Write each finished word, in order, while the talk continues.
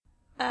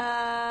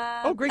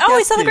Great Gatsby.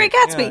 We saw The Great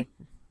Gatsby.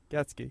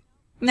 Yeah. Gatsby.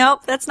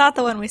 Nope, that's not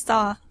the one we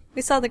saw.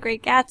 We saw The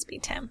Great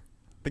Gatsby, Tim.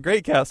 The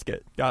Great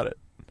Casket. Got it.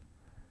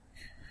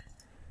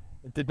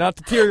 It did not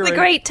deteriorate. The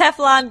Great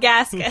Teflon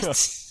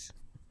Gasket.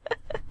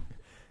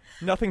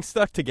 Nothing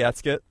stuck to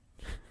Gasket.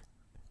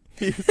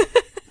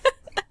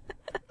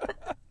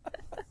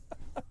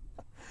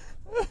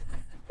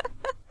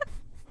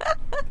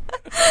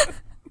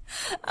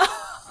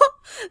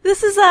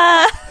 This is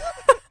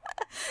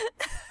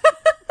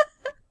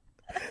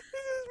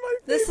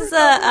This is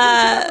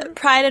a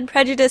Pride and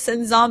Prejudice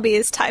and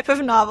Zombies type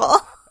of novel.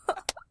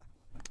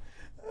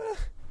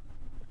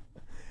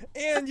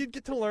 And you'd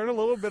get to learn a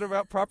little bit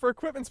about proper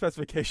equipment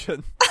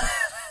specification.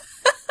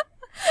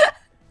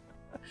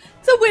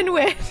 It's a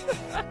win-win.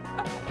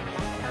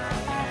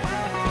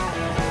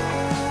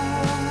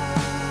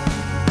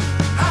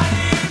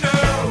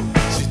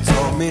 She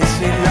told me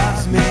she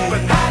loves me,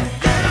 but how do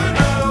you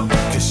know?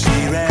 'Cause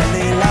she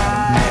rarely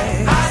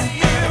lies. How do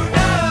you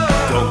know?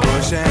 Don't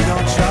push and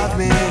don't shove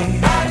me.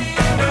 How do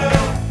you know?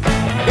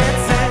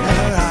 It's in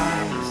her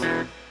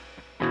eyes.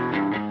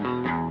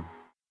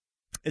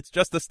 It's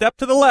just a step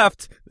to the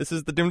left. This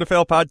is the Doomed to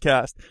Fail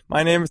podcast.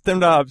 My name is Tim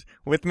Dobbs.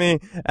 With me,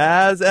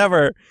 as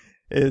ever,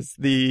 is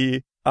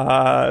the,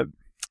 trying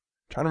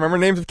to remember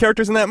names of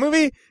characters in that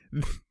movie.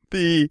 What's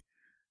the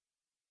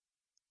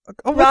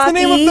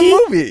name of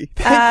the movie?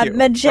 Thank you.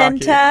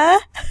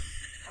 Magenta. Rocky.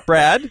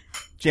 Brad.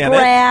 Janet.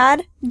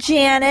 Brad.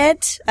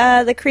 Janet.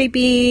 The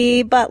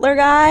creepy butler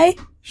guy.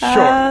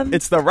 Sure.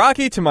 It's the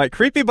Rocky to my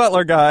creepy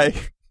butler guy,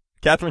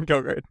 Catherine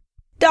Kogard.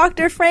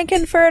 Dr.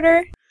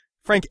 Frankenfurter.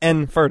 Frank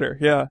N. Furter,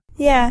 yeah.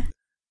 Yeah.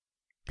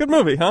 Good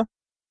movie, huh?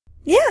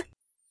 Yeah.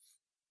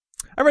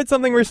 I read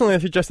something recently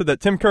that suggested that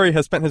Tim Curry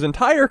has spent his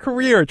entire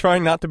career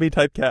trying not to be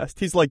typecast.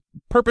 He's,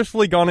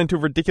 purposefully gone into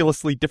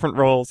ridiculously different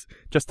roles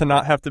just to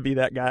not have to be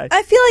that guy.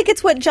 I feel like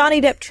it's what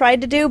Johnny Depp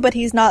tried to do, but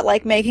he's not,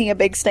 making a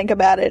big stink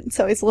about it,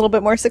 so he's a little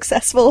bit more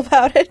successful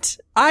about it.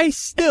 I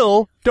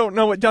still don't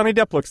know what Johnny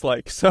Depp looks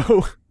like,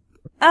 so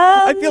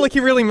I feel like he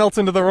really melts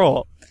into the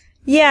role.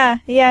 Yeah,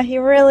 he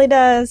really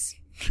does.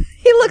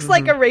 He looks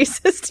like a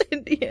racist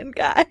Indian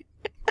guy.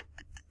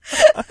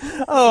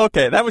 Oh,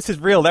 okay. That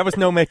was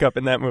no makeup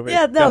in that movie.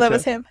 Yeah, no, Gotcha. that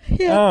was him.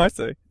 Yeah. Oh, I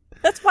see.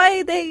 That's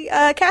why they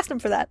cast him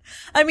for that.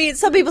 I mean,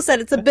 some people said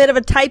it's a bit of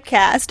a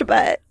typecast,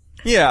 but...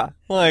 Yeah,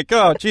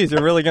 oh, geez,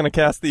 you're really gonna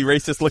cast the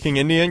racist-looking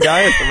Indian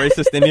guy as the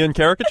racist Indian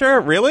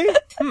caricature? Really?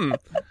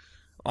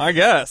 I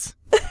guess.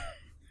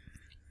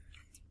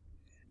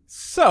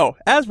 So,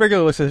 as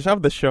regular listeners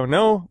of this show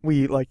know,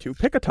 we like to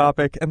pick a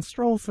topic and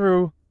stroll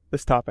through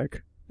this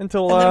topic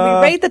until, and then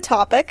we rate the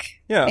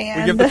topic. Yeah,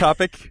 and... we give the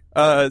topic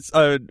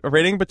a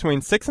rating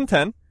between 6 and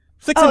 10.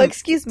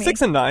 Excuse me.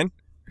 6 and 9.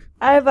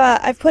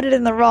 I've put it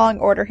in the wrong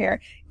order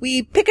here.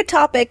 We pick a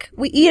topic,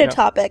 we eat a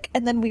topic,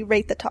 and then we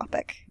rate the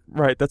topic.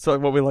 Right, that's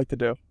what we like to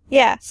do.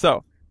 Yeah.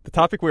 So, the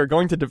topic we are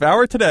going to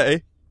devour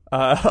today,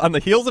 on the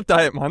heels of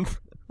Diet Month,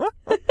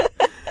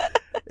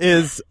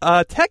 is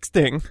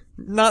texting.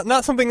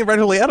 Not something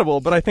readily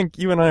edible, but I think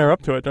you and I are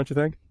up to it, don't you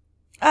think?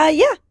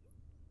 Yeah.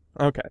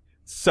 Okay.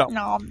 So,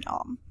 nom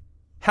nom.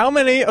 How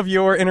many of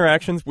your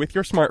interactions with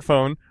your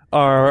smartphone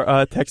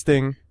are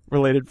texting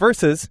related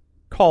versus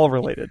call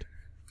related?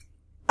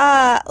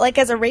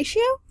 As a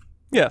ratio?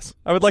 Yes,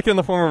 I would like it in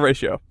the form of a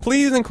ratio.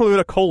 Please include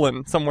a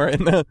colon somewhere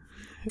in the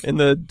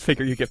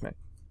figure you give me.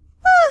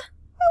 I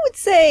would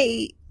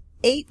say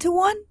 8 to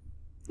 1.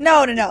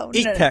 No.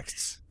 8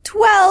 texts.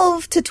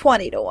 12 to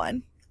 20 to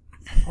 1.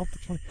 12 to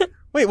 20.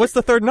 Wait, what's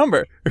the third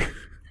number?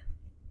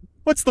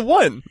 What's the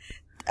one?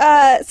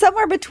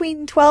 Somewhere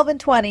between 12 and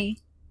 20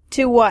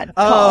 to 1.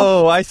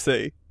 Oh, I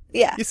see.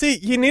 Yeah. You see,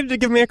 you needed to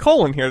give me a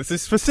colon here. This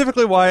is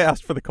specifically why I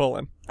asked for the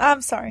colon.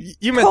 I'm sorry.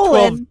 You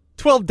meant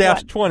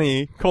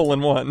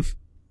 12-20:1.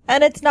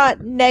 And it's not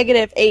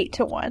 -8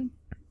 to 1.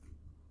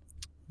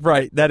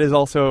 Right, that is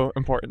also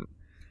important.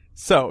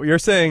 So, you're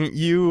saying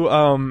you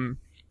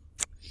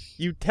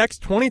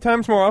text 20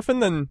 times more often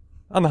than,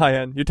 on the high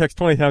end, you text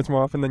 20 times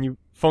more often than you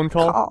phone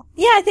call?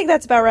 Yeah, I think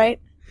that's about right.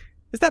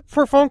 Is that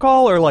per phone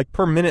call or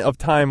per minute of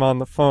time on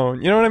the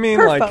phone? You know what I mean?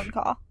 Per phone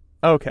call.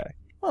 Okay.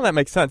 Well, that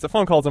makes sense. A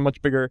phone call is a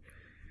much bigger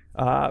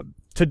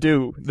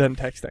to-do than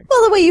texting.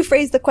 Well, the way you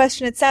phrased the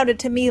question, it sounded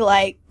to me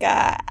like,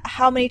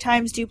 how many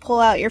times do you pull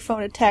out your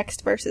phone to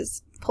text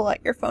versus pull out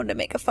your phone to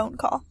make a phone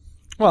call?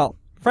 Well,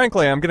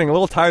 frankly, I'm getting a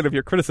little tired of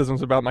your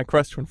criticisms about my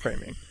question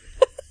framing.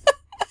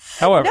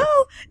 However.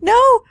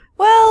 No,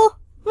 well,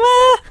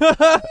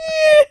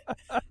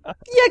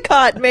 you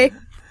caught me.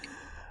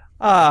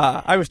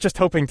 I was just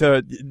hoping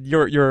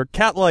your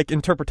cat-like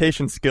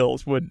interpretation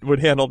skills would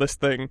handle this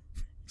thing,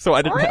 so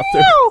I didn't have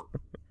to.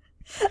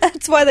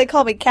 That's why they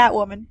call me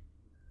Catwoman.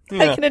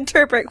 Yeah. I can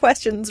interpret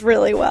questions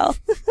really well.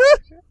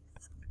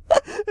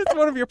 It's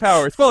one of your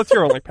powers. Well, it's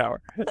your only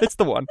power. It's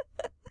the one.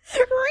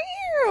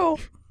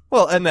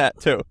 Well, and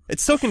that, too.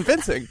 It's so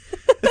convincing.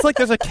 It's like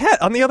there's a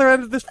cat on the other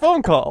end of this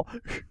phone call.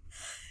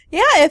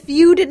 Yeah, if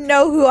you didn't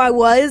know who I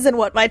was and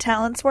what my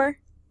talents were.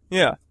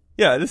 Yeah.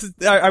 Yeah, this is.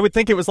 I would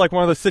think it was like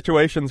one of those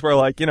situations where,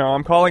 like,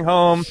 I'm calling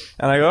home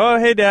and I go, "Oh,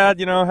 hey, Dad,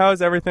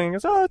 how's everything?" He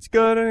goes, "Oh, it's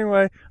good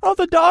anyway." "Oh,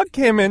 the dog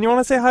came in. You want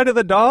to say hi to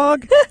the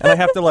dog?" And I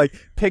have to like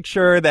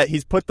picture that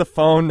he's put the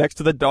phone next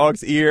to the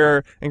dog's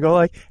ear and go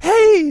like,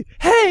 "Hey,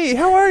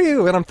 how are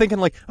you?" And I'm thinking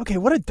like, okay,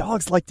 what do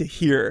dogs like to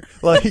hear?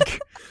 Like,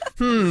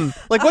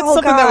 like what's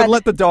something that would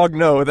let the dog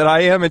know that I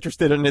am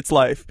interested in its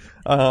life?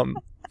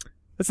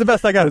 That's the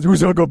best I got. Is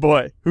who's a good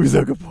boy? Who's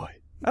a good boy?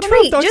 I don't know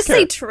if Treat. dogs Just care.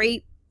 say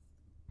treat.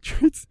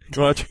 Treats.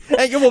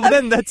 Hey, well,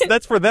 then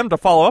that's for them to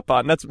follow up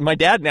on. That's my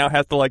dad now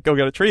has to like go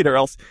get a treat, or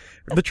else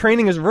the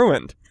training is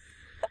ruined.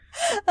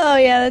 Oh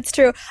yeah, that's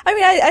true. I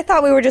mean, I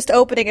thought we were just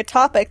opening a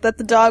topic that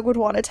the dog would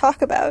want to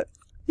talk about.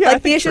 Yeah, I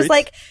like the think issue's treats.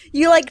 like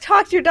you like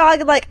talk to your dog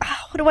and like,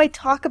 what do I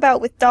talk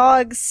about with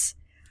dogs?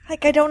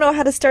 Like I don't know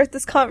how to start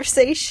this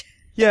conversation.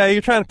 Yeah,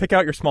 you're trying to pick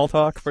out your small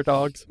talk for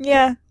dogs,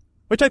 Yeah.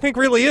 which I think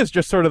really is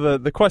just sort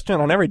of the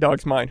question on every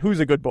dog's mind: who's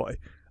a good boy?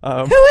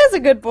 Who is a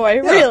good boy,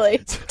 really?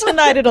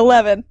 Tonight at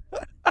 11.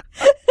 I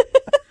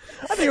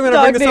think we're gonna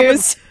Dog bring this up in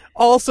news.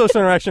 all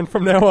social interaction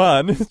from now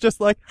on. It's just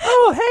like,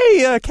 oh,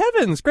 hey,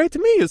 Kevin's great to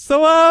meet you.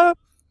 So,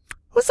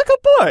 who's a good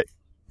boy?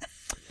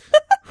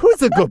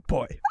 Who's a good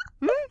boy?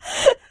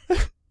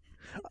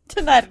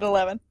 Tonight at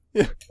 11.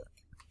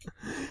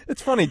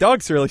 It's funny.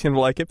 Dogs really seem to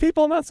like it.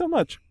 People, not so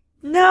much.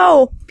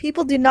 No,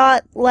 people do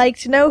not like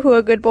to know who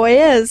a good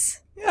boy is.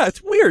 Yeah,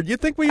 it's weird.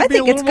 You'd think we'd I be a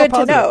think little it's more good to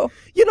positive. know.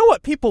 You know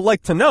what people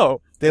like to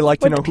know? They like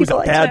to What know do who's a people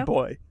like to bad know?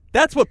 boy.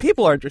 That's what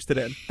people are interested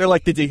in. They're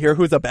like, did you hear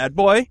who's a bad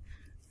boy?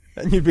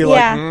 And you'd be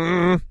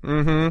Yeah.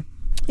 like,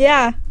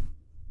 Yeah,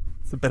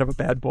 it's a bit of a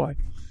bad boy.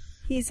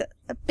 he's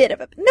a bit of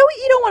a... No,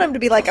 you don't want him to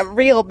be like a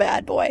real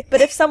bad boy.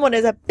 But if someone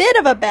is a bit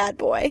of a bad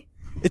boy,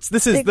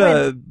 This is Big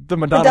the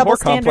Madonna double whore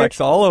complex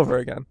standard. all over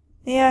again.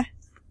 yeah,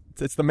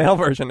 It's the male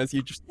version, is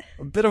you just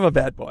a bit of a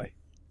bad boy.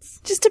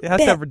 just a It has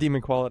bit. to have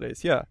redeeming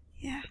qualities, yeah.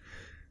 Yeah.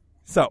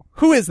 So,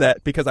 who is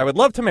that? Because I would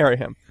love to marry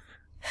him.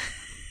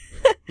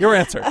 Your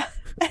answer.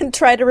 And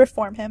try to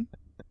reform him.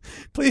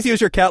 Please use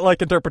your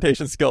cat-like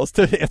interpretation skills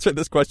to answer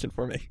this question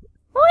for me.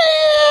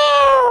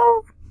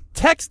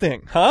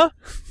 Texting, huh?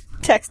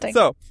 Texting.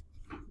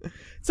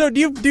 So do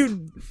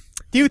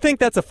you think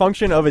that's a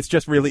function of it's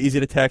just really easy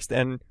to text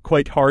and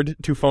quite hard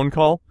to phone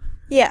call?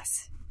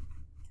 Yes.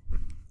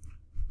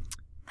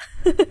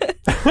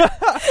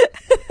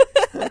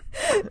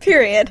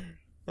 Period.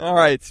 All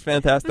right,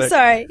 fantastic. I'm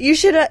sorry. You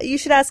should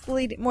ask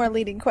more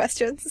leading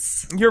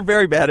questions. You're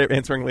very bad at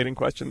answering leading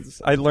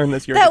questions. I learned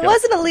this years That ago.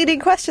 wasn't a leading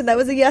question. That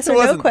was a yes It or no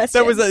wasn't.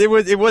 question.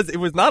 It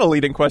was not a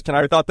leading question.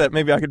 I thought that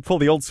maybe I could pull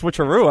the old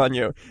switcheroo on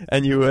you,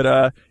 and you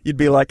would you'd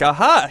be like,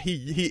 aha,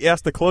 he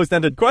asked a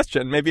closed-ended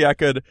question. Maybe I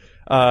could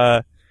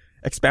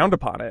expound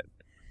upon it.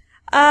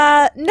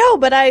 No,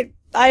 but I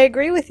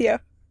agree with you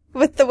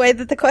with the way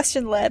that the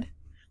question led.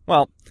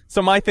 Well,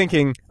 so my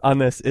thinking on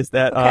this is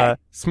that Okay.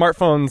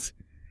 smartphones,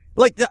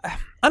 like,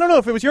 I don't know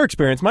if it was your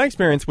experience. My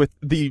experience with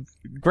the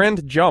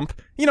grand jump,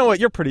 you know what,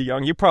 you're pretty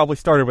young. You probably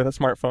started with a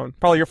smartphone.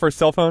 Probably your first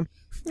cell phone?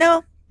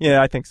 No,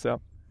 Yeah, I think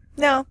so.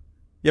 no,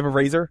 You have a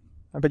Razor?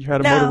 I bet you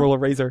had a No. Motorola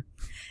Razor.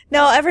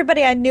 no.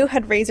 Everybody I knew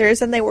had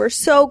razors, and they were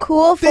so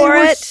cool They for were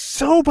it.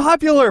 so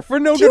popular for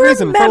no Do you good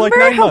reason for remember like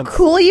 9 how months.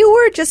 cool you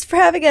were just for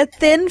having a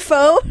thin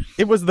phone?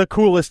 It was the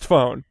coolest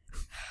phone.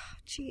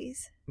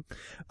 Jeez.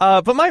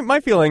 But my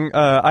feeling,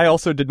 I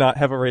also did not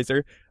have a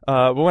Razor.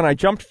 But when I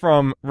jumped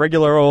from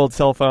regular old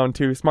cell phone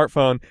to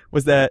smartphone,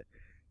 was that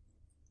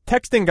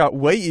texting got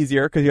way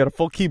easier because you had a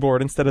full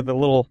keyboard instead of the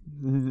little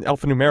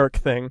alphanumeric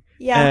thing.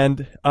 Yeah.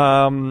 And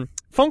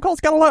phone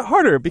calls got a lot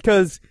harder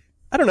because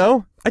I don't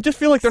know. I just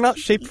feel like they're not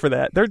shaped for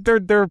that.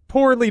 They're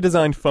poorly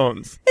designed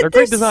phones. They're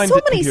great There's designed so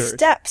many computers.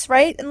 steps,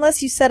 right?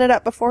 Unless you set it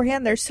up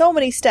beforehand, there's so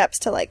many steps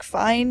to like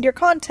find your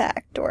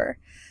contact or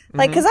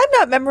like Mm-hmm. because I'm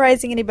not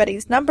memorizing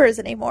anybody's numbers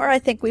anymore. I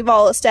think we've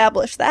all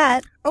established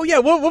that. Oh yeah,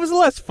 what was the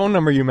last phone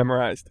number you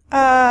memorized?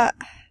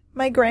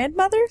 My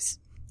grandmother's.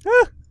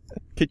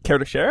 Care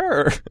to share?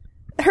 Or?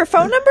 Her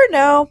phone number?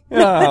 No.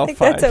 Oh, I think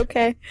fine. that's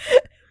okay.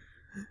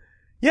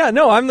 Yeah,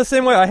 no, I'm the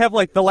same way. I have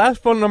like the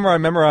last phone number I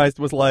memorized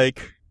was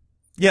like,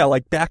 yeah,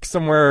 like back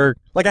somewhere.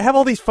 Like I have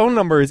all these phone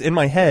numbers in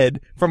my head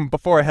from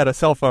before I had a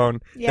cell phone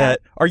Yeah.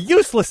 that are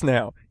useless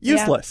now. Yeah.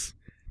 Useless.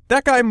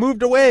 That guy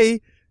moved away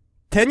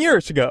 10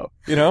 years ago,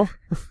 you know?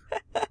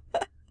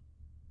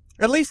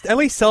 At least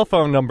cell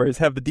phone numbers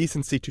have the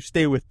decency to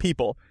stay with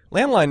people.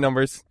 Landline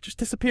numbers just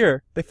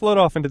disappear. They float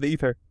off into the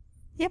ether.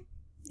 Yep.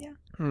 Yeah.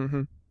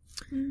 Mm-hmm.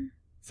 Mm.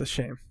 It's a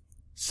shame.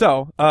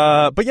 So,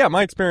 but yeah,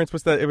 my experience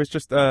was that it was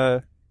just,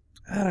 I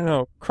don't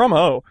know,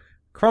 Crummo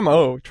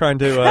trying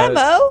to,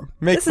 Memo?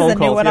 make This phone is a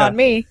new calls, one yeah. on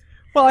me.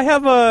 Well, I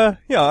have,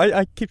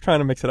 I keep trying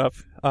to mix it up.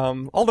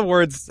 All the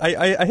words,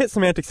 I hit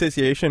semantic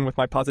satiation with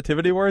my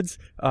positivity words,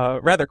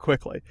 rather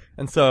quickly.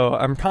 And so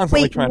I'm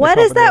constantly Wait, trying to what come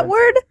up is with new that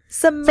words. word?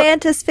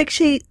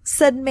 Semantification?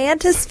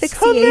 Semantic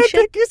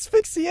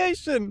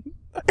asphyxiation.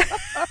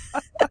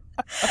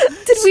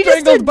 Did we just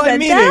Strangled by invent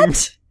meaning.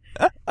 that?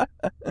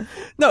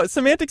 No,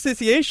 semantic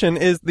satiation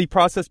is the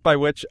process by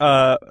which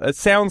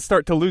sounds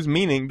start to lose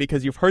meaning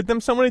because you've heard them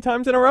so many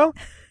times in a row.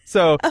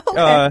 So,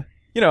 Okay.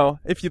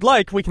 if you'd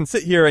like, we can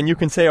sit here and you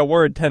can say a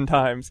word 10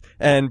 times.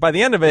 And by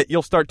the end of it,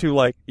 you'll start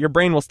to, your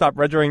brain will stop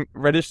registering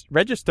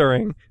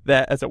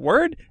that as a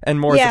word and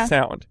more Yeah. as a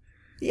sound.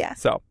 Yeah.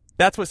 So,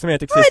 that's what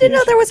semantic Oh, I didn't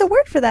know there was a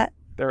word for that.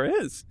 There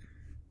is.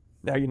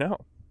 Now you know.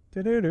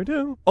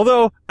 Do-do-do-do.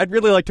 Although, I'd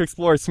really like to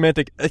explore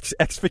semantic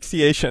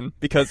asphyxiation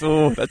because,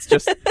 that's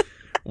just,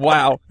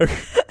 wow.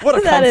 What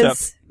a That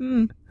concept.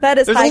 is that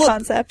is There's a high little-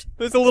 concept.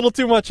 There's a little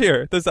too much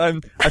here.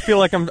 I feel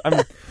like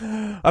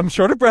I'm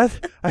short of breath.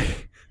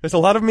 There's a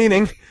lot of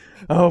meaning.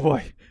 Oh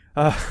boy.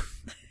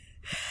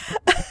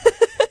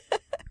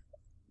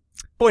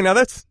 Boy, now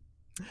that's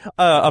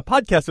a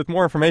podcast with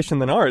more information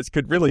than ours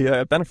could really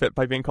benefit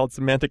by being called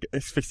semantic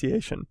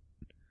asphyxiation.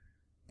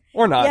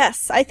 Or not.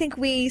 Yes, I think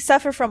we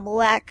suffer from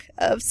lack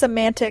of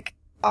semantic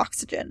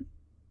oxygen.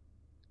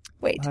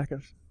 Wait. Lack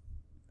of-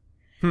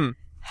 You're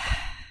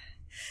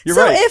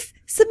so right. if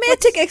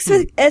semantic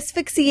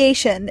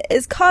asphyxiation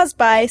is caused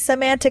by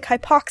semantic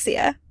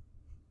hypoxia,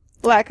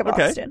 lack of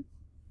Okay. oxygen,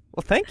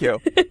 Well, thank you.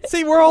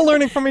 See, we're all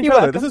learning from each You're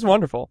other. welcome. This is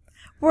wonderful.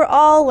 we're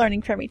all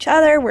learning from each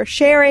other, we're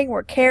sharing,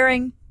 we're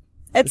caring,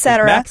 This is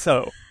etc.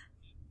 Maxo.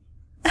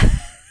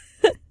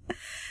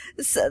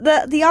 So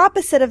the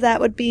opposite of that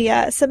would be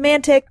a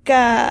semantic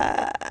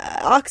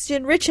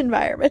oxygen-rich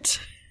environment.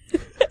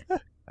 A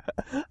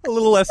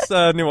little less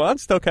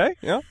nuanced, okay?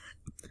 Yeah.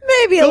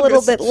 Maybe a Still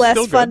little good. bit less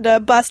Still fun to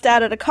bust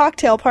out at a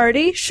cocktail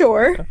party,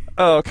 sure.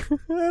 Oh,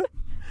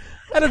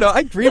 I don't know.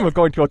 I dream of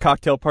going to a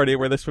cocktail party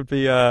where this would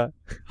be a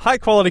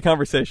high-quality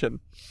conversation.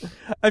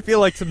 I feel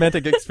like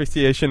semantic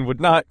asphyxiation would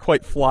not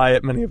quite fly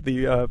at many of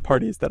the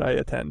parties that I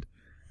attend.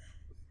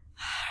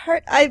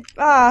 I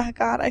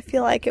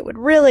feel like it would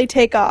really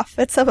take off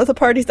at some of the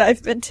parties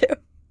I've been to.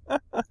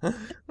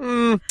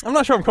 I'm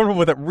not sure I'm comfortable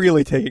with it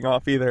really taking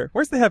off either.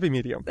 Where's the happy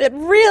medium? It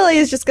really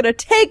is just gonna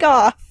take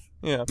off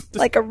Yeah, just,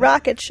 like a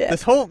rocket ship.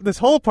 this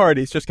whole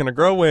party's just gonna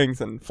grow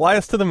wings and fly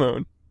us to the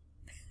moon.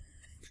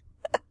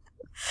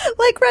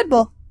 Like Red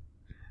Bull.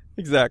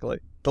 Exactly.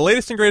 The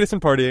latest and greatest in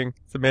partying,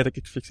 semantic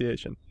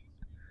asphyxiation.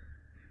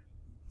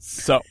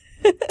 So,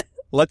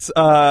 let's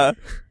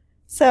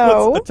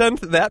So, attend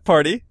that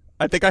party.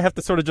 I think I have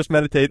to sort of just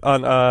meditate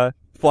on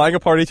flying a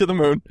party to the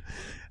moon.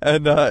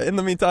 And in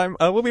the meantime,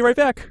 we'll be right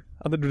back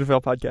on the Dude Fail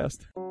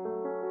podcast.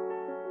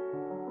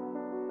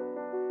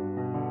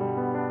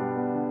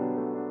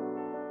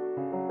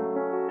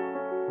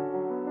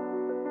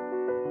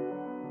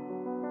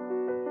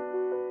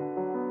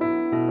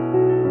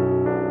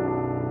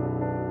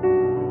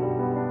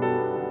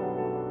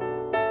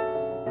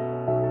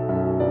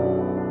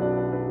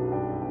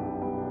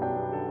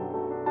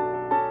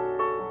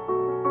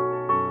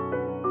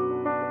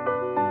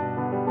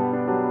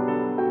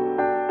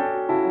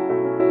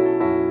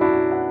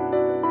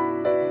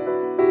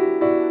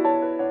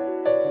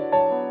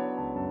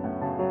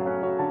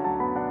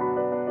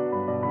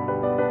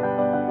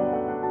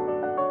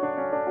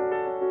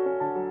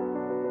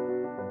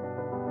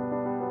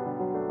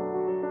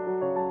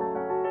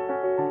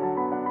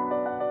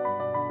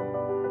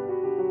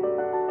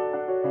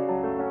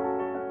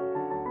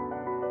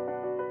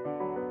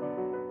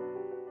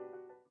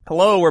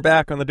 Hello, we're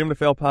back on the Doom to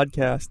Fail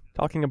podcast,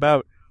 talking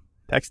about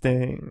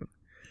texting.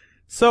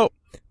 So,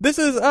 this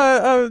is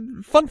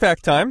fun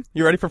fact time.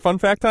 You ready for fun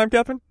fact time,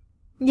 Catherine?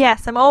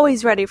 yes, I'm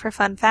always ready for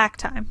fun fact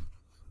time.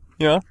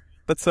 Yeah,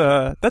 that's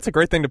a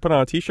great thing to put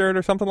on a T-shirt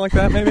or something like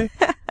that, maybe.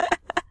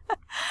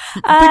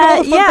 Think of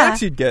all the fun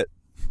facts you'd get.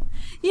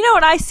 You know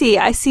what I see?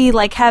 I see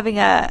like having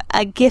a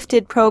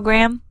gifted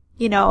program.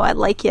 You know,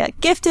 like a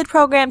gifted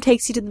program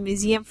takes you to the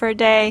museum for a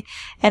day,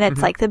 and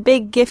it's like the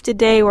big gifted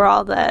day where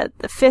all the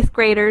fifth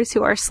graders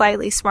who are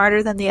slightly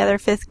smarter than the other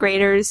fifth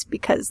graders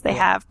because they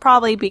have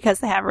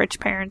rich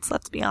parents,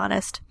 let's be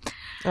honest.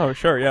 Oh,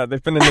 sure, yeah.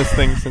 They've been in this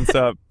thing since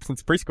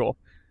preschool.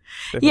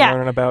 They've been Yeah.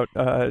 learning about,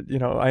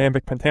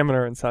 iambic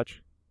pentameter and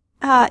such.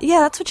 Yeah,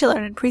 that's what you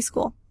learn in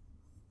preschool.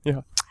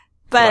 Yeah.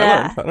 But,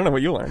 I don't know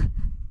what you learned.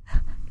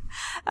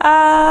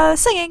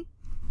 Singing.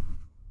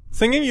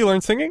 Singing? You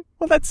learn singing?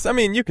 Well,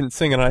 you can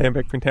sing an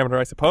iambic pentameter,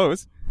 I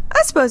suppose.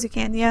 I suppose you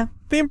can, yeah.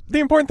 The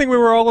important thing, we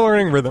were all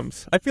learning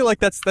rhythms. I feel like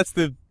that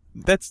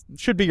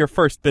should be your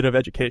first bit of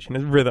education,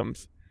 is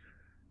rhythms.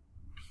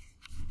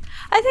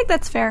 I think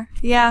that's fair,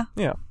 yeah.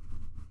 Yeah.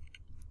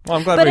 Well,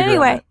 I'm glad But we agree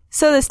on anyway, that.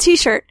 so this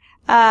t-shirt,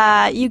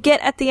 you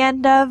get at the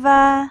end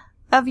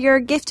of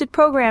your gifted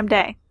program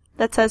day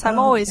that says, I'm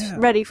always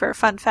ready for a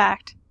fun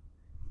fact.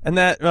 And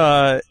that,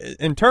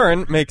 in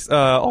turn, makes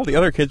all the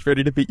other kids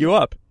ready to beat you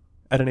up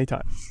at any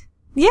time.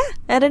 Yeah,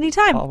 at any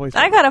time. Always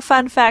I got a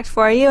fun fact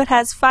for you. It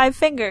has 5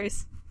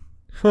 fingers.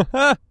 Pretty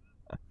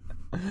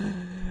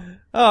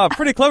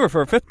clever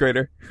for a 5th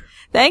grader.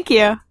 Thank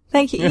you.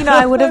 Thank you. You know,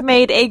 I would have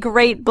made a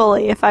great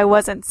bully if I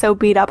wasn't so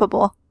beat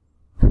upable.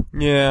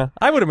 Yeah,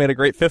 I would have made a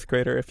great 5th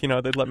grader if,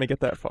 they'd let me get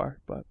that far,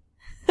 but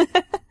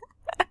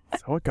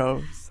so it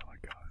goes.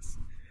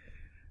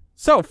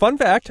 So, fun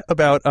fact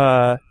about,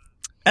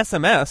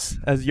 SMS,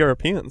 as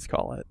Europeans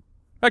call it.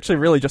 Actually,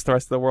 really just the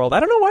rest of the world. I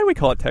don't know why we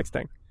call it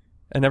texting,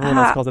 and everyone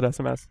else calls it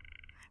SMS.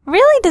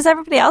 Really? Does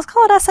everybody else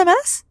call it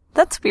SMS?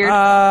 That's weird.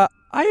 I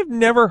have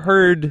never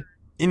heard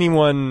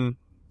anyone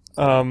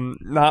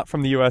not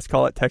from the U.S.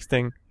 call it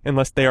texting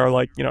unless they are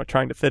like,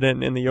 trying to fit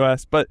in the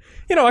U.S. But,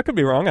 I could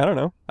be wrong. I don't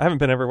know. I haven't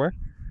been everywhere.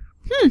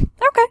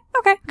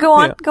 Okay. Go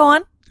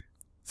on.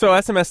 So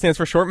SMS stands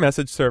for Short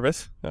Message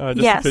Service, just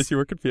Yes. in case you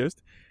were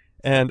confused.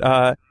 And,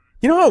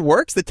 you know how it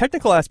works? The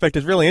technical aspect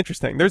is really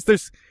interesting.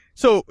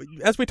 So,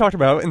 as we talked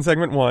about in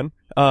segment 1,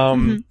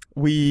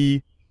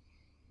 we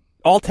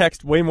all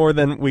text way more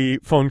than we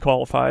phone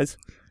qualifies.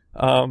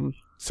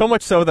 So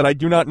much so that I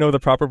do not know the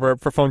proper verb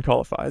for phone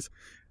qualifies.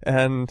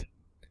 And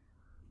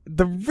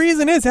the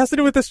reason has to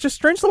do with this just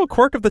strange little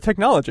quirk of the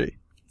technology.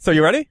 So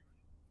you ready?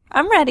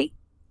 I'm ready.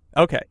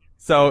 Okay.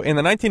 So in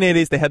the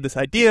 1980s, they had this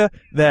idea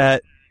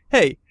that,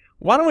 hey,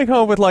 why don't we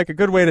come up with like a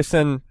good way to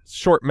send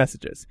short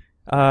messages?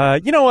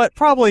 You know what?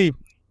 Probably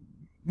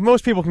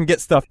most people can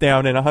get stuff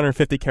down in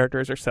 150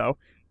 characters or so.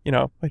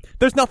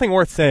 There's nothing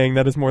worth saying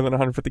that is more than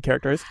 150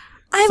 characters.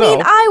 I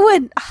mean,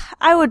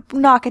 I would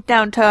knock it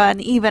down to an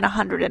even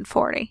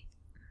 140.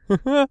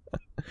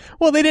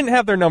 Well, they didn't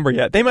have their number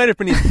yet. They might have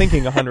been even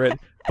thinking 100,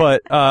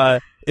 but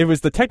it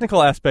was the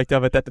technical aspect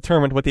of it that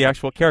determined what the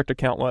actual character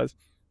count was.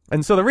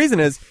 And so the reason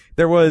is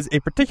there was a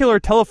particular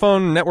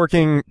telephone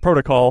networking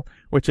protocol,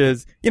 which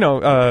is,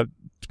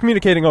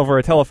 communicating over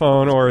a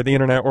telephone or the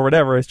internet or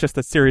whatever is just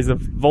a series of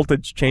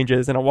voltage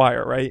changes in a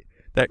wire, right?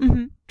 That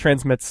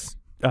transmits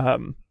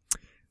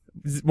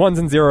ones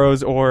and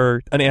zeros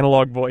or an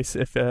analog voice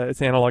if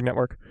it's an analog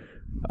network.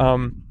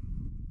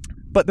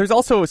 But there's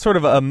also sort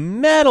of a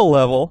meta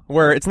level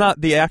where it's not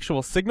the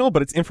actual signal,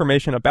 but it's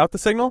information about the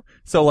signal.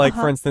 So like,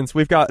 for instance,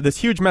 we've got this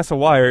huge mess of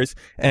wires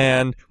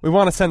and we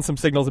want to send some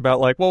signals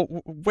about like, well,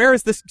 where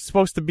is this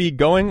supposed to be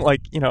going?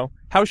 Like,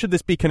 how should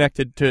this be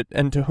connected to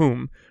and to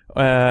whom?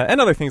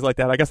 And other things like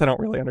that. I guess I don't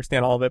really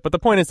understand all of it, but the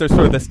point is there's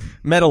sort of this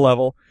meta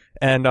level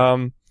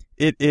and,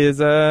 it is,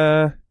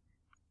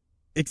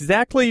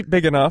 exactly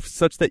big enough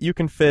such that you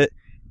can fit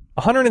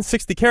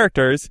 160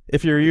 characters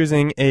if you're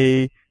using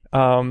a,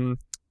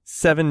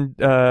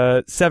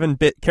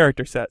 7-bit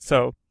character set.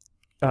 So,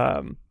 you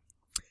know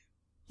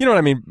what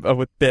I mean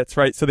with bits,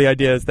 right? So the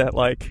idea is that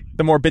like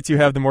the more bits you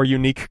have, the more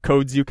unique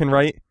codes you can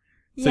write.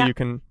 So Yeah. you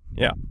can,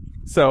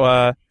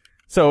 So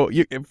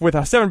with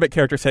a 7-bit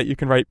character set, you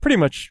can write pretty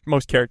much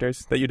most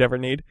characters that you'd ever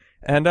need,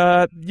 and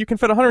you can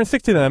fit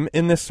 160 of them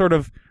in this sort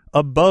of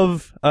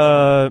above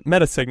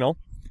meta signal.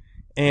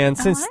 And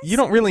since you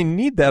don't really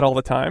need that all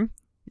the time,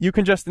 you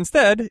can just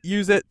instead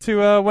use it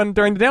to, when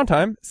during the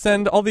downtime,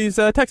 send all these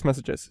text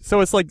messages.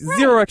 So it's like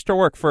zero extra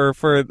work for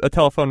a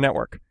telephone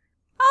network.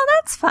 Oh,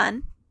 that's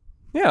fun.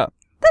 Yeah.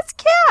 That's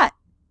cute.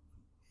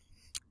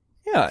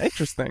 Yeah,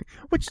 interesting.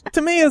 Which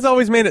to me has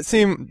always made it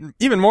seem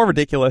even more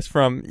ridiculous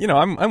from,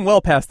 I'm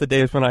well past the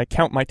days when I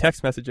count my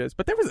text messages,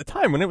 but there was a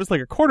time when it was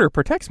like a quarter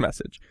per text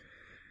message.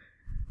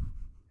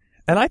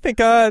 And I think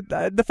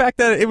the fact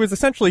that it was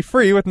essentially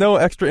free with no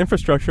extra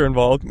infrastructure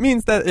involved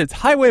means that it's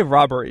highway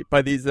robbery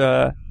by these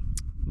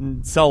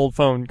cell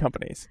phone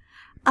companies.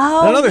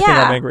 Oh, Another yeah. thing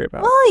I'm angry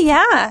about. Well,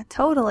 yeah,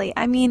 totally.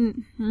 I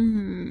mean,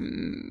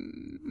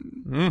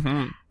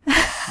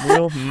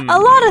 a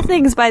lot of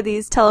things by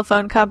these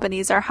telephone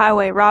companies are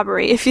highway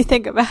robbery if you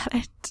think about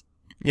it.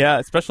 Yeah,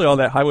 especially all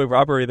that highway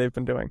robbery they've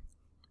been doing.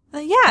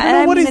 Yeah, I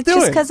don't know what he's it's just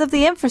doing. because of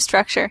the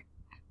infrastructure.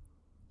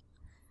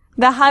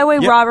 The highway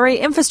robbery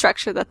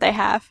infrastructure that they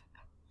have.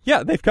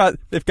 Yeah, they've got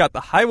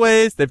the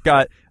highways, they've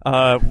got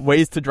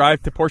ways to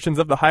drive to portions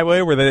of the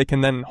highway where they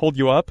can then hold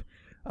you up.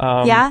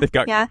 They've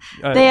got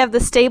they have the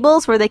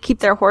stables where they keep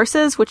their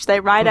horses, which they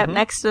ride up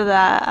next to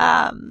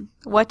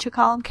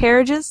the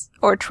carriages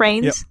or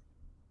trains. Yep.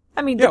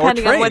 I mean, Yeah, or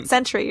depending on what trains.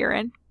 century you're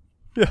in.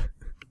 Yeah.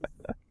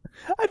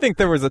 I think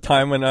there was a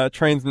time when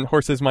trains and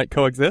horses might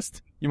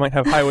coexist. You might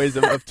have highways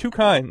of two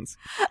kinds.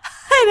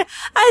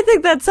 I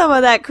think that's some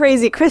of that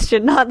crazy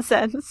Christian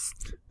nonsense.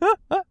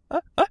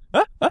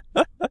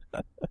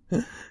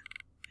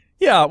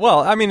 Yeah, well,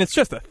 I mean, it's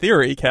just a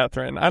theory,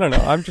 Catherine. I don't know.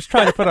 I'm just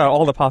trying to put out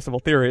all the possible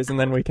theories, and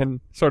then we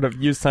can sort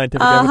of use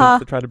scientific evidence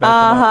to try to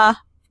back them up.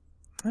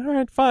 All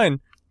right, fine.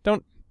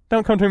 Don't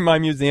come to my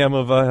museum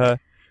of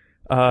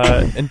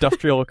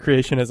industrial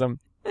creationism.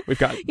 We've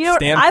got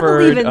Stanford, I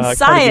believe in Carnegie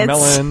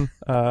science.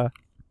 Mellon,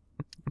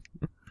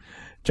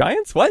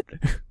 giants. What?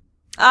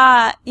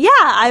 Yeah,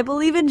 I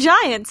believe in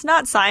giants,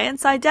 not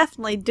science. I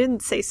definitely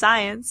didn't say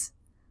science.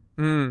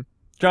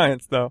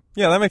 Giants, though.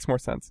 Yeah, that makes more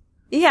sense.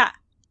 Yeah.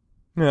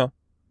 Yeah.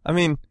 I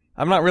mean,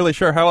 I'm not really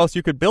sure how else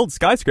you could build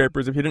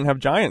skyscrapers if you didn't have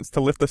giants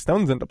to lift the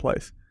stones into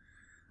place.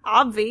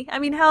 Obvi. I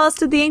mean, how else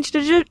did the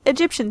ancient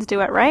Egyptians do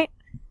it, right?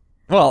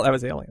 Well, that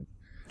was alien.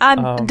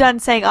 I'm done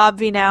saying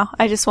obvi now.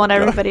 I just want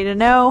everybody to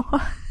know.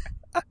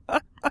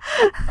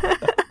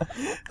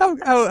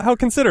 How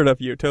considerate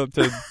of you to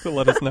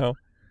let us know.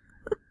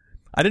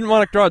 I didn't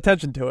want to draw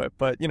attention to it,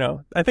 but,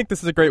 I think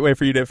this is a great way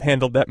for you to have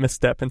handled that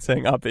misstep in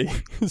saying obvi.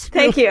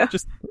 Thank you.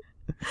 Just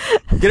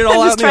get it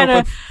all I'm out just in the trying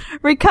open. to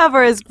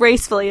recover as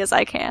gracefully as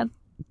I can.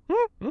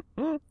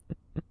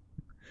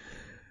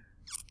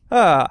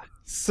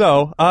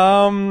 So,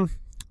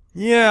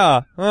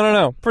 Yeah, I don't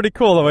know. Pretty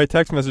cool the way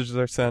text messages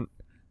are sent.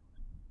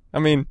 I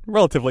mean,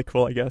 relatively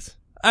cool, I guess.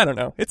 I don't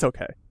know. It's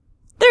okay.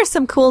 There's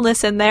some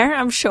coolness in there,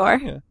 I'm sure.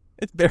 Yeah,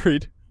 it's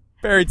buried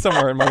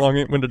somewhere in my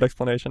long-winded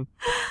explanation.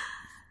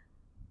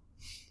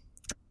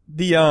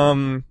 The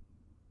other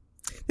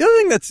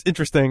thing that's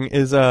interesting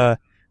is the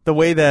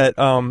way that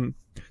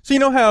so you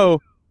know how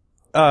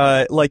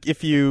like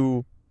if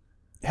you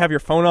have your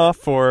phone off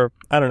for,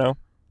 I don't know,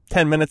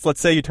 10 minutes, let's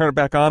say, you turn it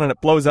back on and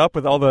it blows up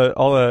with all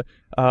the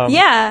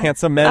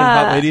handsome men and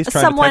hot ladies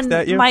trying to text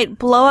at you. Someone might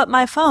blow up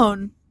my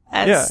phone,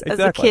 as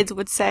exactly. the kids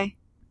would say.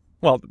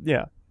 Well,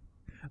 yeah.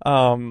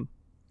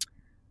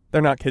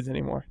 They're not kids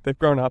anymore. They've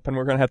grown up, and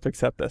we're going to have to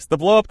accept this. The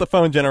blow up the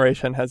phone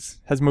generation has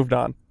moved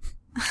on.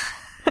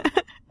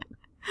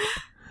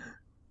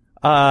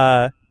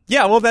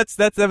 Yeah, well,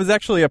 that was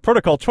actually a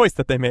protocol choice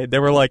that they made. They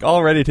were like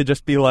all ready to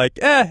just be like,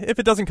 if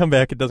it doesn't come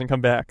back, it doesn't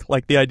come back.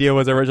 Like the idea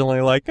was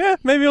originally like,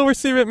 maybe you'll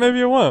receive it, maybe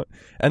you won't.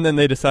 And then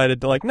they decided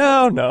to like,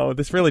 no,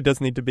 this really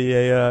does need to be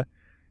a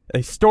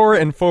store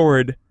and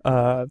forward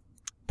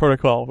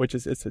protocol, which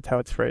is it's how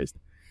it's phrased.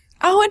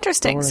 Oh,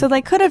 interesting. So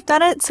they could have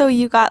done it so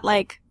you got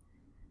like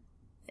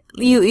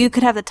you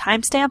could have the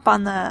timestamp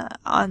on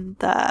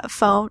the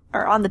phone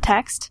or on the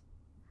text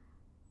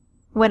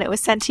when it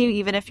was sent to you,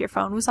 even if your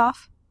phone was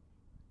off.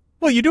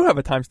 Well, you do have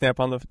a timestamp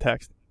on the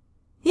text.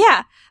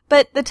 Yeah,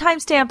 but the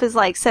timestamp is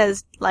like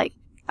says like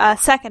a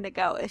second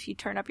ago if you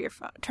turn if you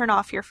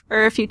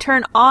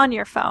turn on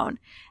your phone,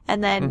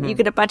 and then you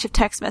get a bunch of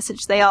text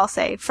messages. They all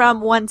say from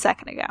 1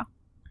 second ago.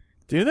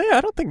 Do they? I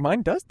don't think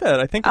mine does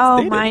that. I think it's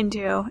dated. Mine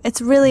do. It's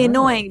really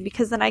annoying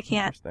because then I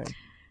can't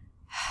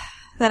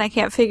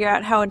figure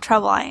out how in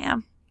trouble I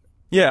am.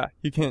 Yeah,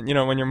 you can't. You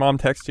know, when your mom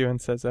texts you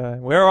and says,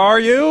 "Where are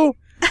you?"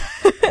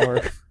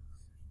 or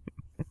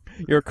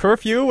your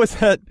curfew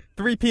was at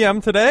 3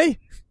 p.m. today?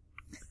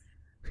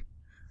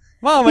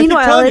 Mom, I keep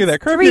telling you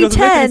that curfew doesn't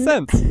make any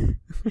sense.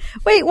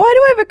 Wait, why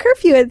do I have a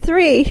curfew at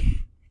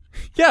 3?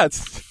 Yeah,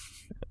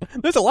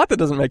 there's a lot that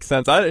doesn't make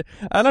sense. I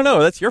don't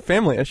know. That's your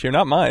family issue,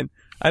 not mine.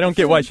 I don't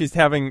get why she's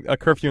having a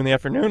curfew in the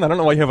afternoon. I don't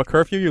know why you have a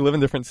curfew. You live in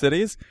different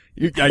cities.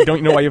 I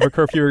don't know why you have a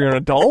curfew. You're an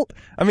adult.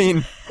 I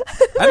mean,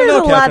 I don't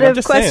know, There's a lot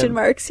of question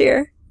marks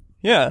here.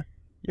 Yeah.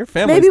 Your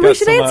family's Maybe we got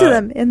should some, answer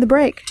them in the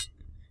break.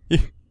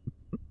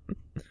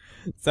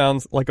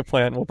 Sounds like a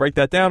plan. We'll break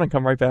that down and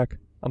come right back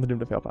on the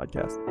Doomed to Fail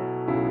podcast.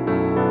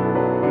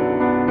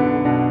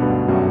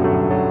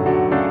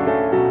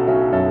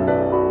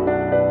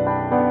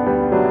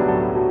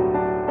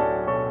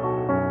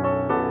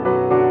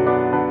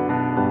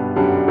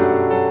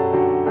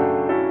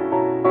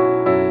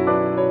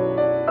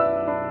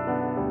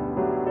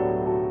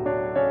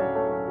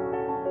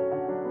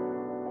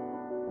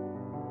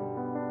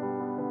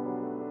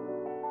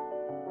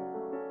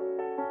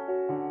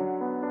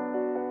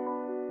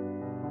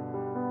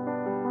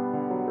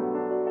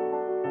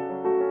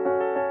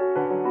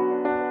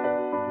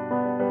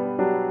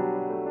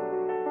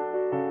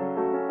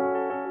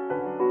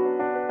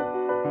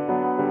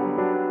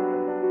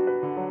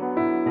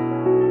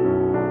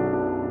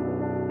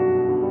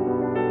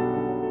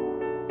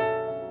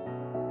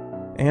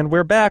 And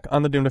we're back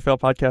on the Doomed to Fail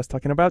podcast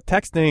talking about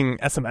texting,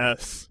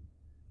 SMS.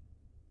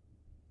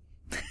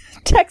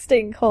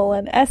 Texting,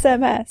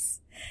 SMS.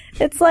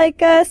 It's like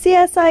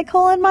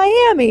CSI,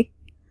 Miami.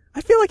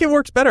 I feel like it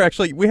works better,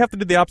 actually. We have to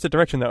do the opposite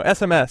direction, though.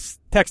 SMS,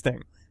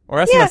 texting. Or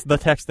SMS, the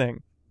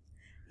texting.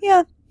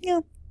 Yeah.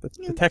 The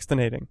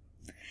textinating.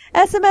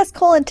 SMS,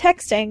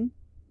 texting.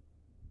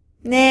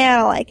 Nah, I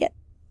don't like it.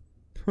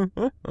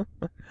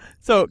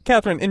 So,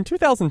 Catherine, in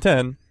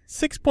 2010...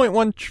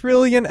 6.1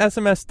 trillion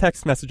SMS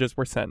text messages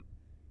were sent.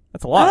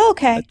 That's a lot. Oh,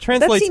 okay. That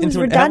translates that seems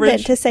into redundant an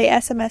average... to say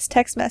SMS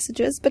text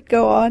messages, but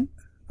go on.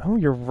 Oh,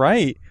 you're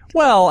right.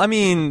 Well, I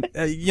mean,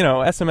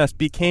 SMS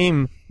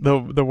became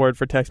the word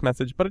for text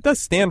message, but it does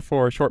stand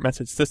for short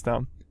message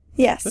system.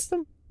 Yes.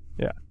 System?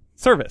 Yeah.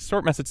 Service.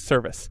 Short message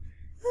service.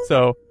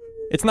 So,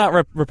 it's not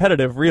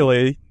repetitive,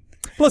 really.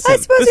 Listen, I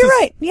suppose you're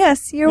right.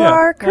 Yes, you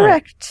are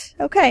correct.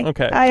 Right.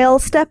 Okay. I'll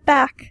step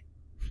back.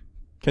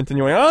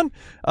 Continuing on.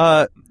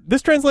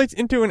 This translates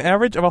into an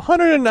average of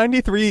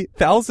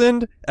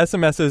 193,000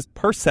 SMSs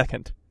per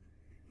second.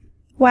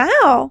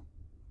 Wow.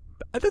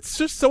 That's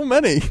just so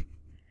many.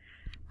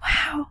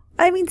 Wow.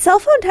 I mean, cell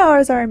phone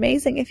towers are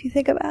amazing if you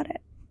think about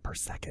it. Per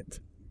second.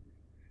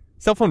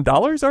 Cell phone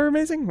dollars are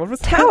amazing? What was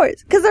that?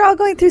 Towers. Because they're all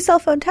going through cell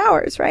phone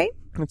towers, right?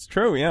 That's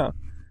true, yeah.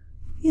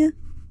 Yeah.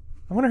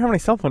 I wonder how many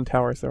cell phone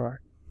towers there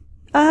are.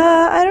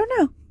 I don't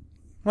know.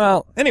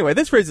 Well, anyway,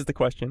 this raises the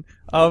question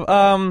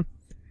of,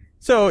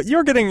 so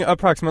you're getting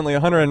approximately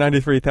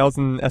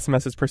 193,000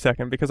 SMSs per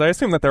second because I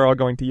assume that they're all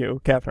going to you,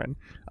 Catherine.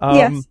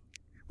 Yes.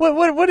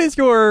 What's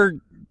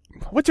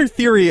your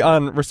theory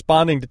on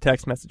responding to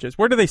text messages?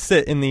 Where do they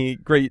sit in the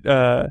great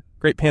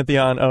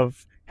pantheon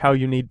of how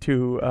you need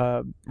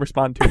to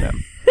respond to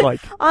them?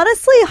 Like,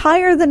 honestly,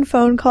 higher than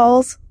phone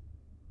calls.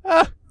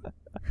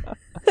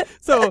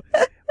 So,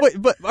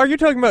 wait, but are you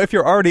talking about if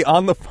you're already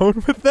on the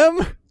phone with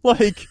them?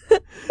 Like,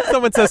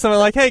 Someone says something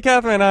like, "Hey,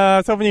 Catherine, I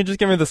was hoping you'd just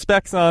give me the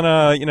specs on,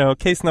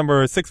 case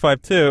number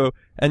 652,"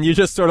 and you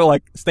just sort of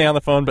like stay on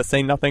the phone but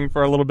say nothing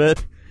for a little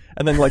bit,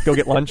 and then like go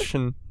get lunch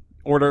and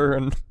order,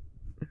 and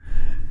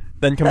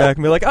then come back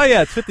and be like, "Oh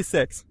yeah, it's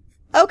 56."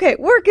 Okay,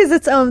 work is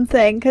its own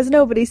thing because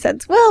nobody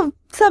sends. Well,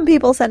 some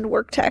people send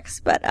work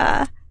texts, but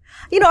I'm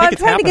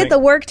trying to get the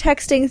work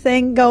texting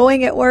thing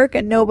going at work,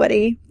 and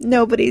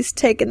nobody's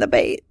taking the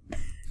bait.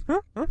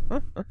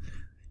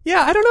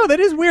 Yeah, I don't know.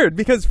 That is weird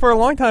because for a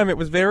long time it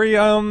was very,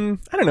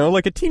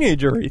 like a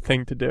teenager-y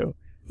thing to do.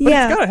 But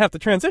it's gotta have to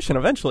transition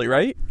eventually,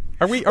 right?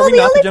 Are we not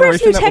the generation that will do that? The only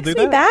person who texts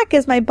me back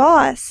is my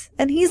boss,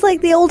 and he's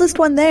like the oldest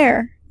one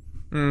there.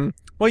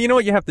 Well, you know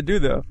what you have to do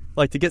though?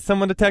 Like to get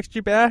someone to text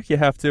you back, you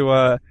have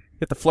to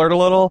flirt a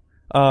little.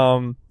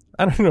 I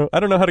don't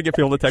know how to get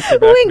people to text you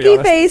back. Winky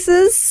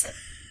faces.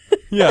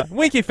 Yeah,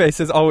 winky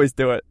faces always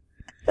do it.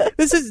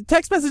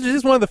 Text messages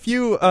is one of the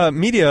few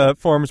media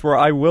forms where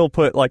I will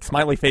put like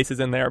smiley faces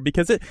in there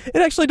because it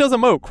actually does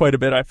emote quite a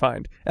bit, I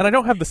find. And I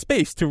don't have the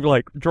space to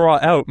like draw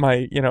out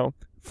my,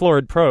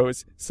 florid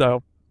prose.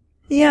 So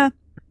yeah.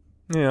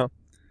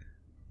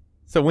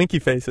 So winky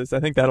faces, I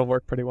think that'll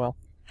work pretty well.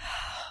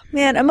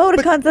 Man,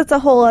 emoticons, that's a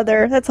whole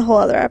other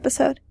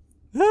episode.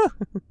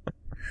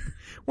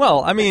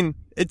 Well, I mean,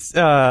 it's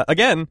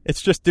again,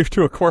 it's just due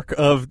to a quirk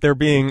of there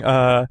being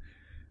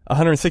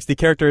 160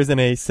 characters in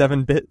a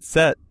 7-bit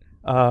set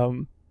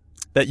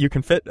that you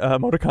can fit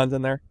emoticons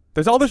in there.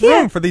 There's all this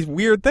room for these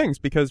weird things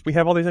because we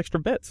have all these extra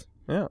bits.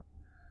 Yeah.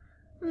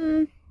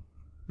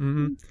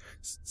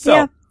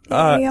 So,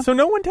 so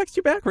no one texts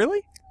you back,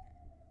 really?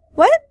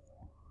 What?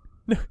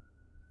 No.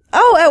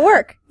 Oh, at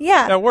work.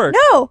 Yeah. At work.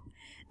 No.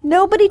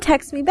 Nobody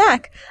texts me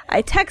back.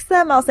 I text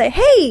them. I'll say,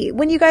 "Hey,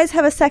 when you guys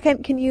have a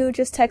second, can you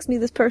just text me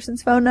this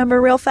person's phone number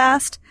real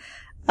fast?"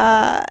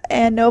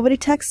 And nobody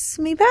texts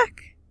me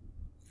back.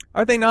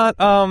 Are they not,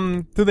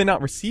 do they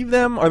not receive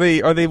them? Are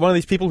they one of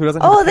these people who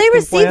doesn't have a texting they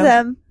receive plan?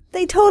 them.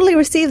 They totally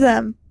receive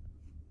them.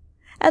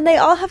 And they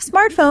all have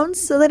smartphones,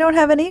 so they don't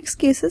have any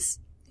excuses.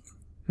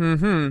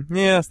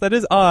 Yes, that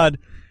is odd.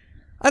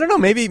 I don't know,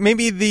 maybe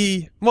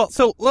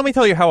so let me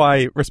tell you how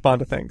I respond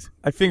to things.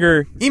 I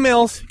figure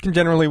emails can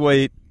generally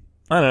wait,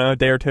 I don't know, a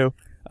day or two,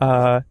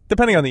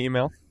 depending on the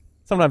email.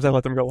 Sometimes I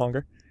let them go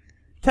longer.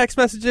 Text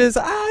messages,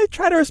 I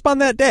try to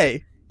respond that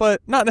day.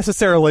 But not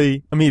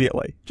necessarily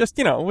immediately. Just,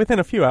 within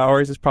a few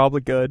hours is probably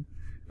good.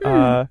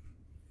 And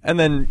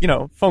then,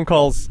 phone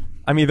calls,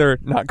 I'm either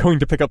not going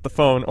to pick up the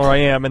phone or I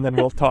am, and then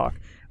we'll talk.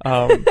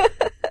 But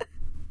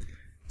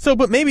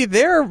maybe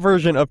their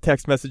version of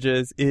text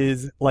messages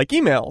is like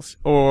emails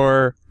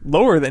or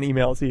lower than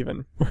emails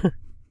even.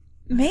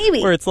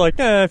 Maybe. Where it's like,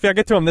 if I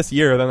get to them this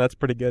year, then that's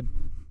pretty good.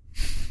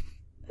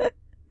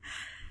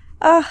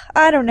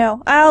 I don't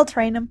know. I'll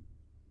train them.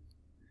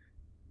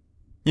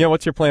 Yeah,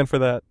 what's your plan for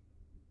that?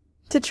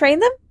 To train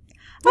them?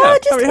 Yeah.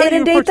 Just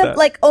inundate them,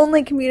 like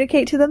only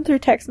communicate to them through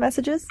text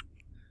messages.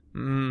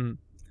 Sure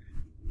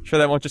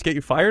that won't just get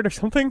you fired or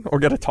something? Or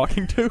get a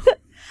talking to?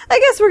 I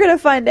guess we're gonna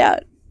find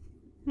out.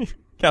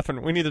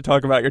 Catherine, we need to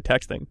talk about your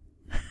texting.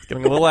 It's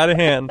getting a little out of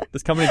hand.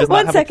 This company does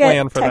not have a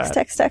plan for that.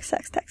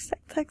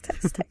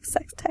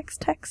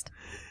 Text.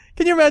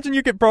 Can you imagine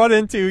you get brought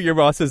into your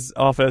boss's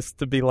office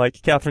to be like,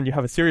 "Catherine, you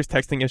have a serious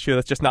texting issue.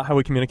 That's just not how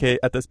we communicate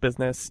at this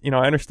business. I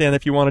understand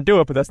if you want to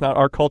do it, but that's not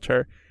our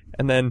culture."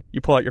 And then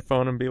you pull out your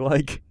phone and be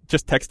like,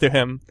 just text to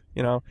him,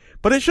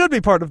 But it should be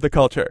part of the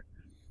culture.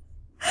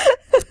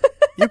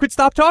 You could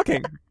stop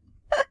talking.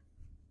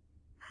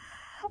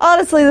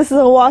 Honestly, this is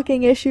a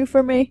walking issue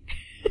for me.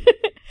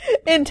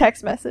 In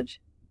text message.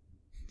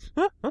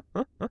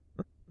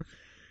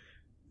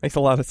 Makes a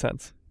lot of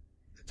sense.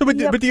 So, but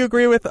do you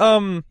agree with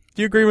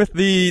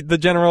the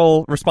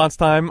general response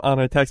time on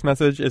a text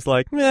message is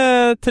like,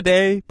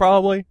 today,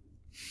 probably?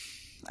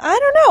 I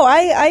don't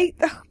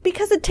know.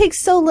 Because it takes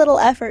so little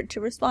effort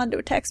to respond to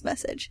a text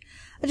message.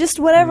 Just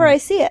whenever I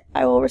see it,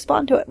 I will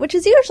respond to it, which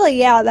is usually,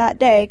 that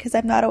day, because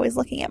I'm not always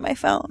looking at my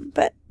phone,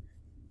 but.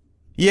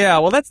 Yeah,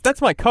 well,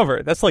 that's my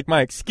cover. That's like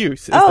my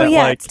excuse.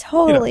 It's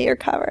totally your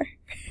cover.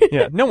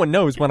 Yeah, no one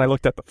knows when I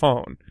looked at the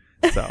phone,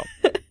 so.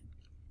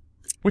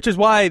 Which is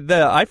why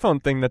the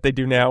iPhone thing that they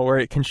do now, where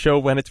it can show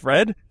when it's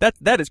read,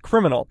 that is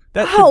criminal.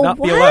 That should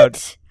not be allowed.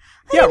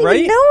 I didn't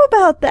even know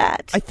about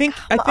that. I think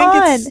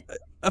it's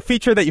a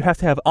feature that you have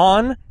to have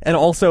on, and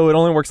also it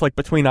only works like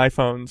between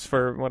iPhones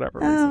for whatever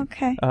reason. Oh,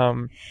 okay.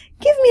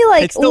 Give me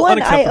like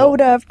one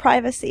iota of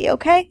privacy,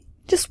 okay?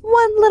 Just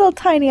one little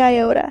tiny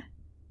iota.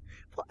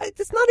 Well,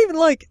 it's not even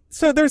like,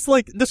 so there's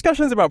like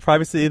discussions about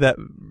privacy that,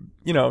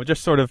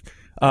 just sort of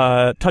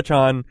touch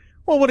on,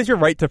 well, what is your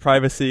right to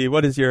privacy?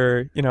 What is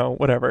your,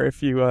 whatever,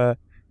 if you,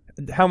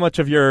 how much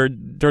of your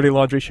dirty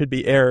laundry should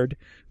be aired?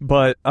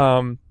 But,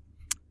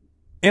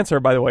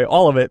 answer, by the way,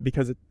 all of it,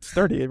 because it's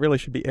dirty. It really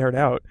should be aired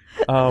out.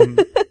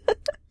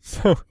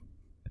 So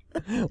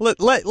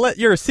let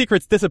your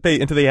secrets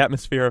dissipate into the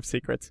atmosphere of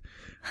secrets.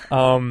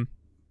 No,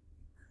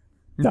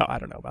 I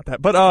don't know about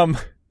that.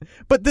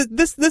 But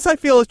this I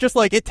feel is just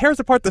like, it tears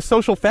apart the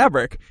social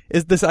fabric,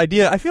 is this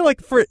idea. I feel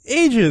like for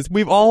ages,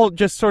 we've all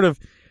just sort of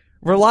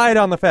relied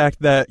on the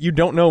fact that you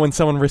don't know when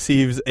someone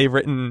receives a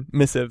written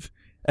missive.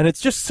 And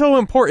it's just so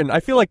important. I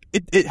feel like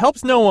it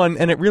helps no one,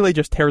 and it really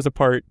just tears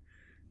apart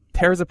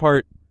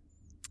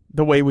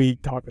the way we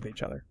talk with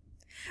each other.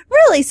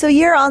 Really? So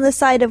you're on the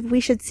side of we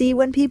should see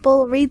when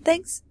people read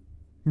things?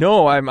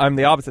 No, I'm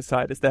the opposite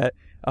side, is that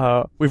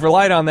we've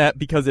relied on that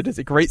because it is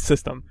a great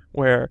system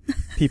where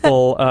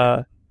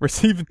people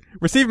receive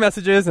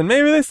messages, and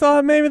maybe they saw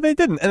it, maybe they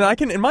didn't. And I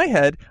can, in my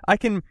head, I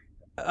can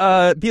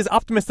be as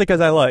optimistic as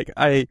I like.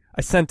 I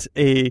sent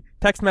a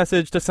text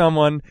message to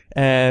someone,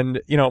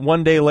 and,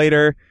 one day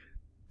later,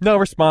 no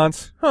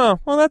response. Huh,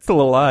 well, that's a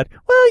little odd.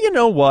 Well, you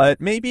know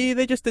what? Maybe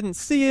they just didn't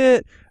see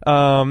it.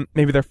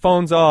 Maybe their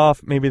phone's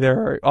off. Maybe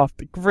they're off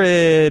the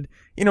grid.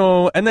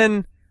 And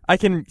then I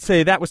can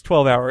say that was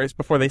 12 hours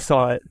before they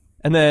saw it.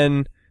 And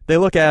then they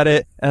look at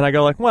it, and I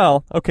go like,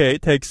 well, okay,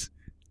 it takes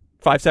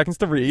 5 seconds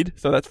to read,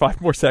 so that's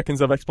 5 more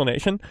seconds of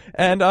explanation.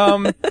 And,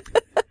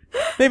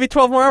 maybe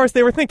 12 more hours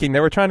they were thinking. They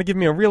were trying to give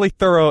me a really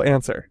thorough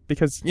answer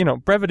because,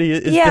 brevity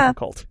is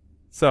difficult.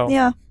 So.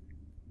 Yeah.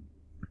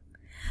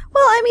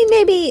 Well, I mean,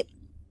 maybe,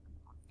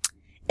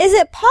 is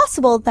it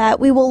possible that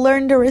we will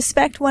learn to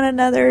respect one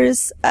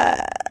another's,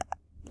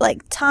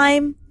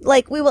 time?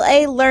 Like, we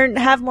will, learn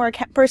to have more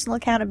personal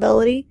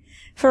accountability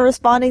for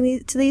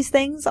responding to these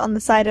things on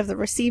the side of the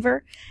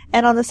receiver,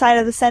 and on the side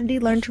of the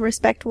sendee, learn to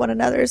respect one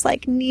another's,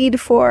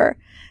 need for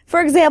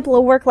example,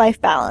 a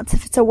work-life balance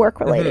if it's a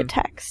work-related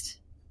text.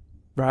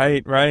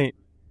 Right. Yeah,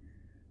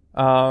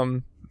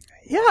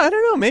 I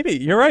don't know. Maybe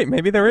you're right.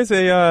 Maybe there is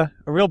a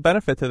real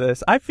benefit to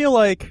this. I feel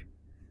like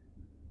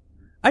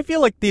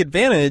the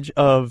advantage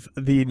of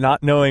the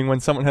not knowing when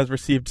someone has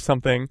received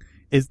something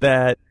is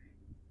that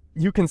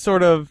you can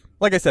sort of,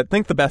 like I said,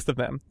 think the best of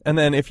them. And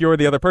then if you're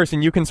the other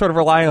person, you can sort of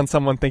rely on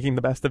someone thinking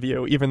the best of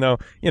you, even though,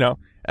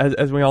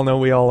 as we all know,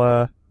 we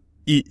all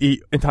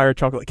eat entire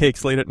chocolate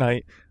cakes late at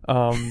night.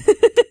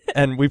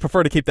 And we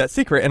prefer to keep that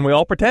secret, and we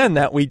all pretend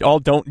that we all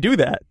don't do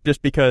that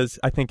just because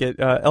I think it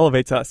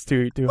elevates us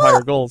to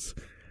higher goals.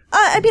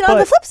 On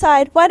the flip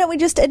side, why don't we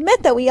just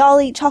admit that we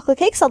all eat chocolate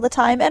cakes all the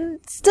time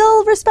and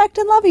still respect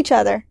and love each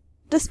other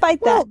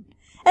despite that?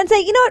 And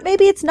say, you know what,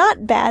 maybe it's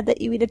not bad that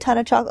you eat a ton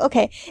of chocolate.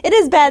 Okay, it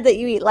is bad that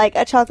you eat,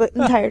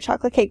 entire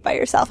chocolate cake by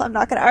yourself. I'm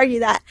not going to argue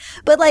that.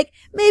 But,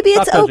 maybe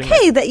it's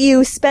okay that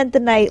you spent the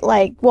night,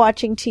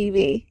 watching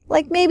TV.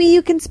 Maybe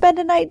you can spend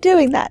a night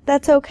doing that.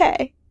 That's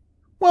okay.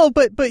 Well,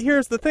 but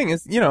here's the thing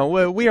is,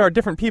 we are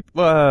different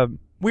people,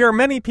 we are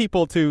many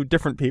people to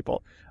different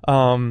people.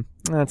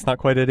 That's not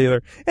quite it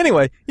either.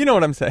 Anyway, you know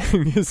what I'm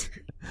saying is,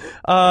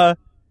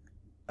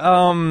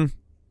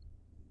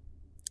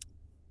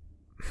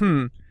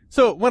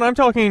 So when I'm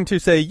talking to,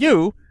 say,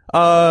 you,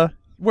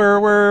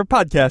 we're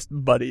podcast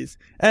buddies.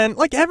 And,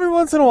 every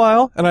once in a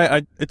while,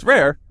 and it's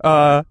rare,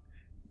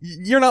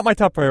 you're not my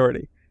top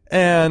priority.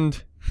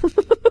 And,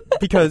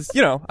 because,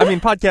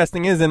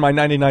 podcasting is in my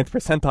 99th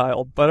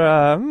percentile, but,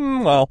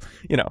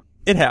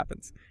 it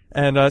happens.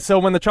 And, so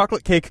when the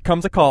chocolate cake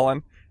comes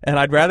a-calling, and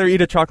I'd rather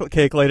eat a chocolate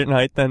cake late at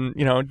night than,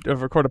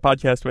 record a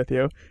podcast with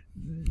you,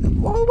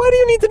 well, why do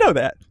you need to know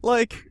that?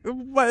 Why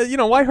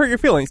hurt your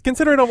feelings?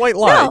 Consider it a white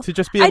lie to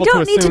just be able to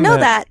assume I don't need to know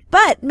that,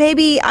 but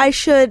maybe I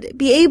should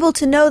be able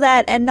to know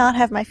that and not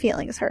have my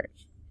feelings hurt.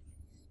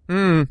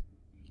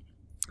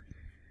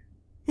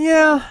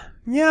 Yeah,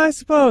 I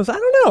suppose. I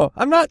don't know.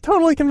 I'm not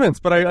totally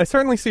convinced, but I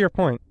certainly see your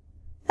point.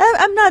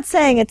 I'm not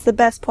saying it's the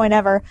best point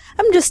ever.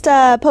 I'm just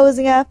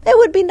posing it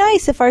would be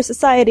nice if our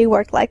society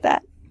worked like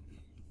that.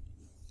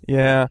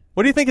 Yeah.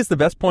 What do you think is the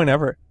best point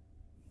ever?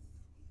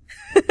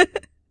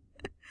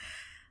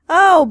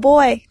 Oh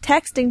boy,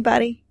 texting,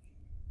 buddy.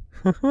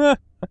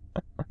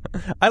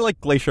 I like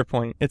Glacier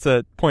Point. It's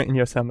a point in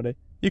Yosemite.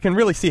 You can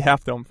really see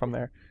Half Dome from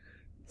there.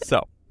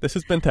 So, this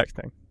has been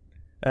texting.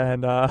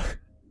 And, I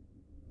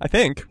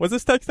think, was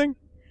this texting?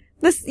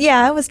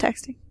 Yeah, I was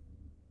texting.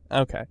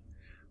 Okay.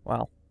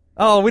 Well.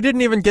 Oh, we didn't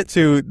even get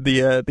to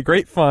the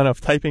great fun of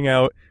typing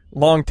out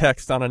long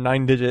text on a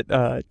 9-digit,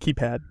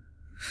 keypad.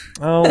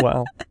 Oh,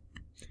 well.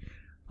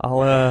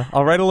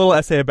 I'll write a little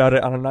essay about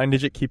it on a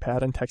 9-digit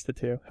keypad and text it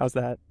to you. How's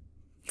that?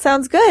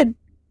 Sounds good.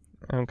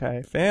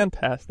 Okay,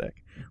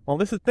 fantastic. Well,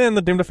 this has been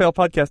the Doomed to Fail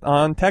podcast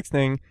on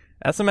texting,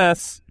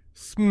 SMS,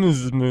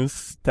 smooth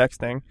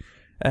texting,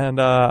 and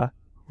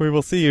we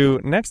will see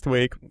you next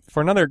week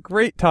for another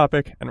great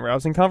topic and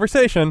rousing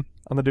conversation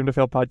on the Doomed to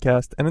Fail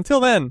podcast. And until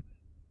then,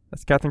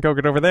 that's Catherine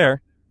Kogut over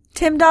there.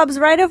 Tim Dobbs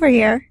right over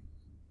here.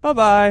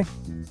 Bye-bye.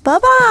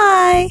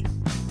 Bye-bye.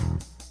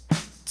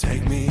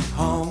 Take me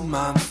home,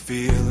 I'm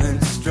feeling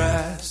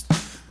stressed.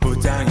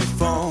 Put down your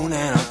phone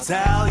and I'll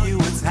tell you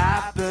what's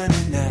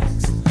happening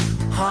next.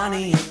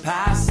 Honey, you're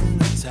passing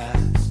the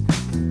test.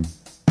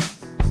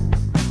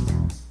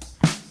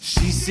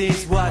 She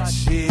sees what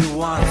she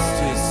wants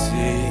to see.